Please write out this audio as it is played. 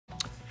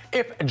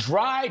If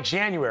dry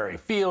January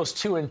feels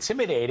too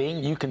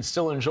intimidating, you can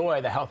still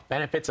enjoy the health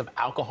benefits of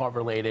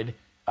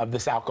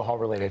this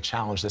alcohol-related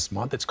challenge this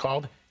month. It's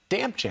called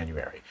Damp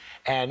January.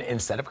 And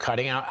instead of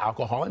cutting out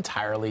alcohol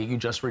entirely, you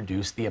just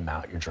reduce the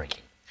amount you're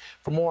drinking.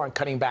 For more on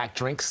cutting back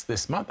drinks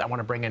this month, I want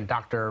to bring in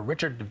Dr.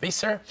 Richard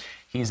Visser.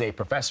 He's a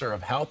professor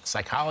of health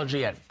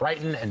psychology at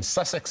Brighton and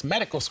Sussex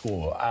Medical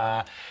School.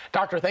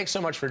 Doctor, thanks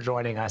so much for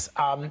joining us.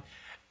 All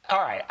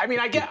right. I mean,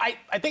 I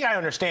think I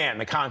understand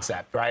the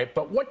concept, right?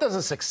 But what does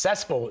a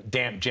successful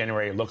Damp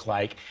January look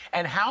like,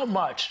 and how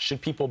much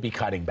should people be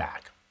cutting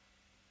back?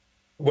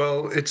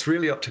 Well, it's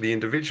really up to the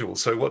individual.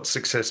 So what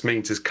success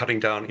means is cutting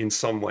down in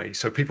some way.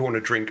 So people want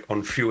to drink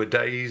on fewer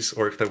days,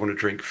 or if they want to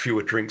drink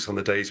fewer drinks on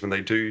the days when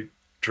they do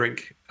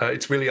drink,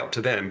 it's really up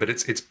to them. But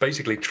it's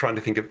basically trying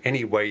to think of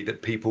any way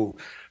that people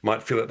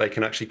might feel that they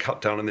can actually cut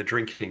down on their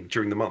drinking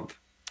during the month.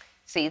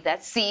 See,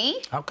 that's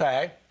C.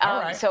 Okay.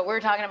 All right. So we were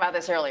talking about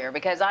this earlier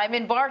because I'm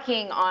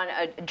embarking on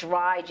a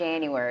dry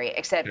January,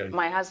 except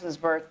my husband's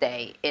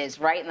birthday is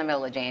right in the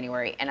middle of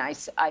January, and I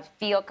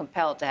feel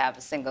compelled to have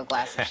a single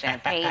glass of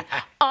champagne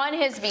on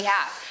his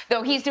behalf,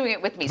 though he's doing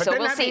it with me. But so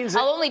we'll see.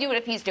 I'll only do it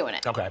if he's doing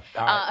it. Okay.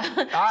 All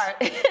right. All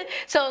right.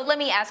 So let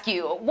me ask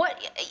you, what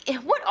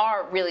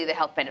are really the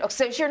health benefits?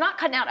 So you're not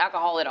cutting out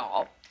alcohol at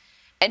all.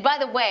 And by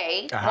the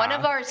way, one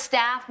of our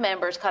staff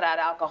members cut out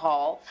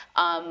alcohol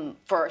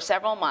for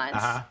several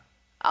months.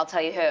 I'll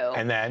tell you who.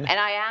 And then? And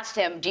I asked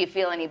him, do you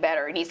feel any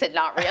better? And he said,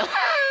 not really.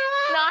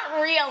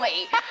 Not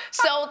really.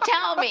 So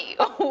tell me,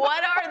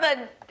 what are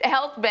the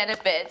health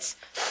benefits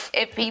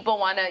if people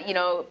want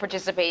to,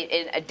 participate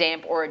in a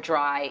damp or a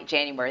dry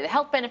January? The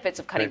health benefits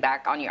of cutting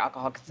back on your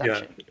alcohol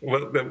consumption.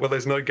 Yeah. Well,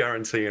 there's no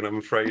guarantee, and I'm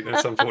afraid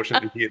it's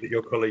unfortunate to hear that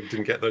your colleague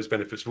didn't get those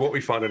benefits. But what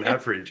we find on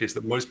average is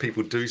that most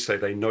people do say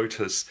they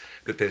notice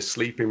that their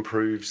sleep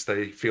improves.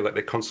 They feel like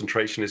their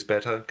concentration is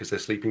better because they're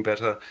sleeping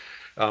better.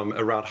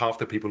 Around half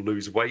the people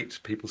lose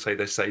weight. People say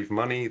they save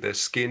money. Their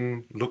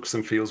skin looks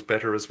and feels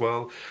better as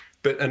well.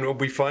 And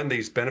we find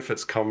these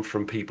benefits come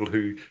from people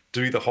who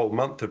do the whole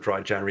month of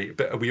dry January,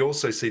 but we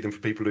also see them for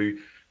people who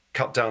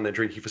cut down their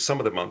drinking for some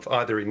of the month,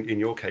 either in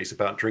your case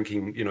about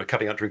drinking,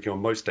 cutting out drinking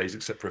on most days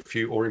except for a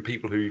few, or in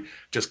people who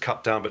just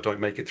cut down but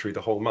don't make it through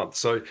the whole month.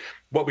 So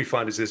what we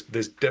find is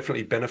there's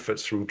definitely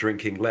benefits from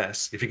drinking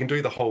less. If you can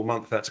do the whole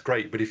month, that's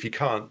great. But if you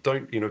can't,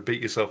 don't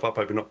beat yourself up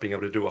over not being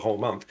able to do a whole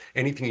month.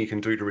 Anything you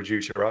can do to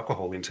reduce your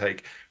alcohol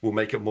intake will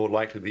make it more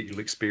likely that you'll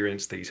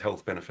experience these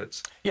health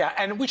benefits. Yeah,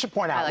 and we should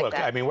point out,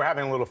 I mean, we're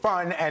having a little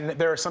fun, and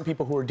there are some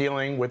people who are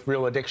dealing with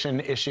real addiction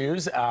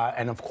issues,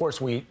 and of course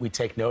we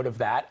take note of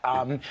that.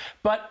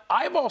 But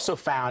I've also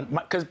found,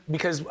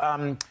 because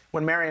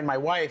when Marion, my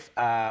wife,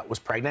 was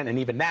pregnant, and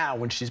even now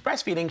when she's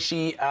breastfeeding,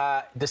 she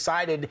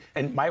decided,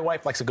 and my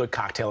wife likes a good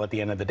cocktail at the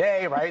end of the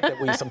day, right,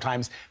 that we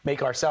sometimes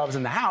make ourselves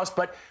in the house,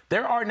 but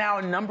there are now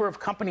a number of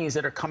companies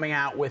that are coming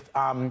out with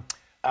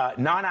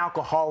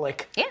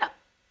non-alcoholic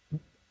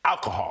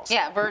alcohols.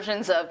 Yeah,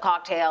 versions of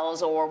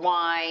cocktails or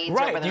wines.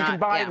 Right, or you can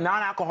buy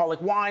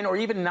non-alcoholic wine, or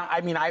even,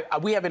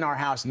 we have in our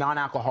house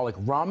non-alcoholic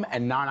rum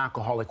and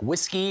non-alcoholic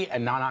whiskey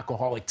and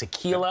non-alcoholic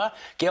tequila.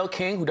 Gail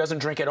King, who doesn't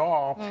drink at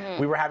all,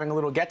 we were having a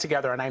little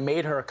get-together, and I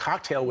made her a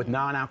cocktail with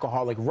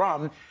non-alcoholic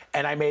rum,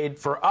 and I made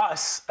for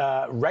us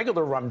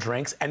regular rum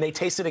drinks, and they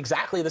tasted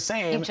exactly the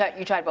same.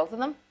 You tried both of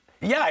them?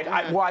 Yeah,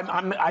 I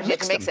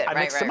mixed them. I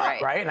mixed them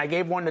up, right? And I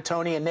gave one to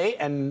Tony and Nate,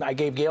 and I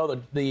gave Gail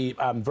the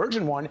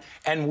virgin one,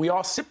 and we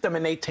all sipped them,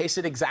 and they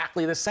tasted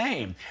exactly the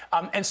same.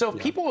 And so if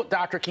people,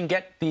 doctor, can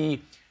get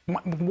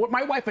what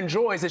my wife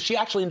enjoys is she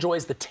actually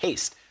enjoys the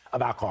taste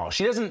of alcohol.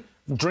 She doesn't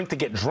drink to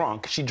get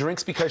drunk. She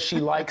drinks because she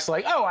likes,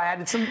 I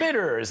added some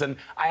bitters, and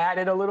I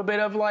added a little bit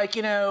of,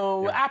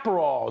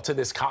 Aperol to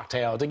this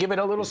cocktail to give it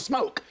a little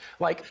smoke.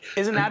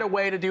 Isn't that a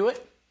way to do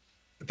it?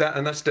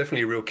 That's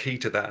definitely a real key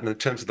to that. And in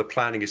terms of the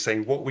planning, is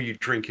saying what will you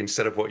drink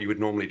instead of what you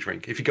would normally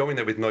drink. If you go in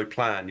there with no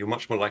plan, you're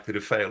much more likely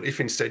to fail. If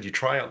instead you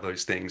try out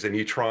those things and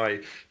you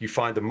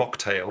find the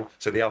mocktail,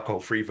 so the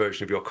alcohol-free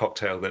version of your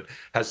cocktail that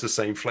has the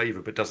same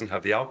flavor but doesn't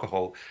have the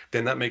alcohol,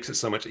 then that makes it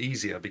so much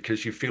easier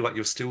because you feel like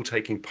you're still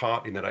taking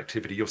part in that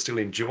activity. You're still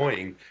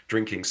enjoying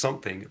drinking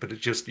something, but you're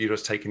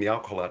just taking the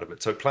alcohol out of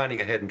it. So planning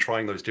ahead and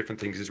trying those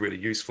different things is really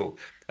useful.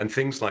 And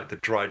things like the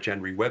Dry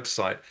January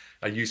website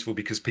are useful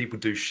because people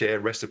do share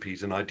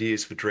recipes and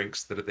ideas for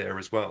drinks that are there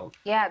as well.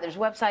 Yeah, there's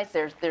websites,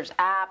 there's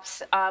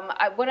apps.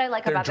 What I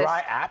like about this...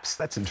 dry apps?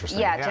 That's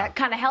interesting. Yeah, to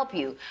kind of help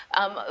you.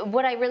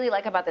 What I really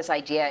like about this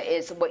idea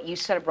is what you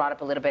sort of brought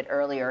up a little bit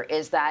earlier,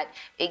 is that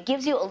it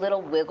gives you a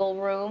little wiggle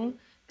room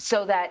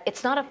so that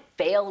it's not a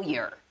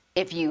failure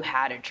if you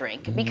had a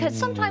drink, because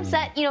sometimes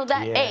that,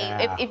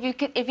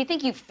 if you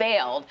think you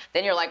failed,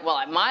 then you're like, well,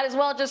 I might as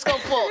well just go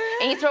full,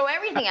 and you throw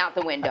everything out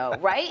the window,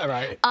 right?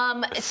 Right.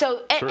 And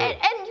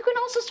you can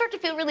also start to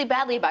feel really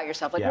badly about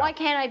yourself, why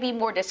can't I be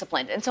more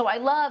disciplined? And so I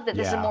love that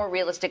this is a more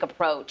realistic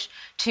approach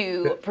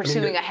to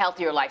pursuing a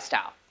healthier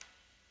lifestyle.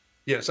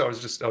 Yeah, so I was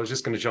just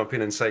going to jump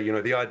in and say,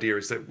 the idea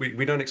is that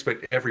we don't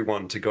expect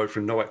everyone to go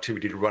from no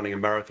activity to running a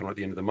marathon at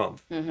the end of the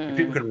month. If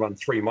people can run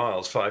 3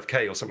 miles,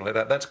 5K or something like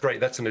that, that's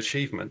great. That's an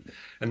achievement.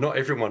 And not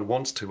everyone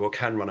wants to or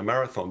can run a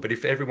marathon. But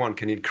if everyone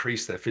can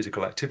increase their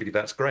physical activity,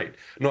 that's great.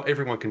 Not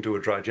everyone can do a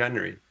dry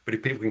January, but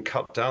if people can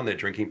cut down their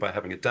drinking by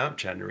having a damp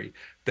January,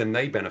 then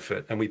they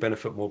benefit, and we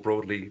benefit more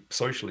broadly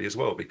socially as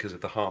well because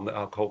of the harm that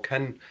alcohol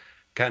can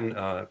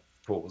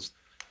cause.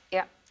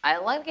 Yeah, I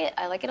like it.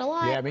 I like it a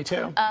lot. Yeah, me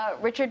too.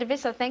 Richard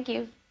Visser, thank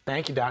you.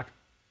 Thank you, Doc.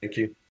 Thank you.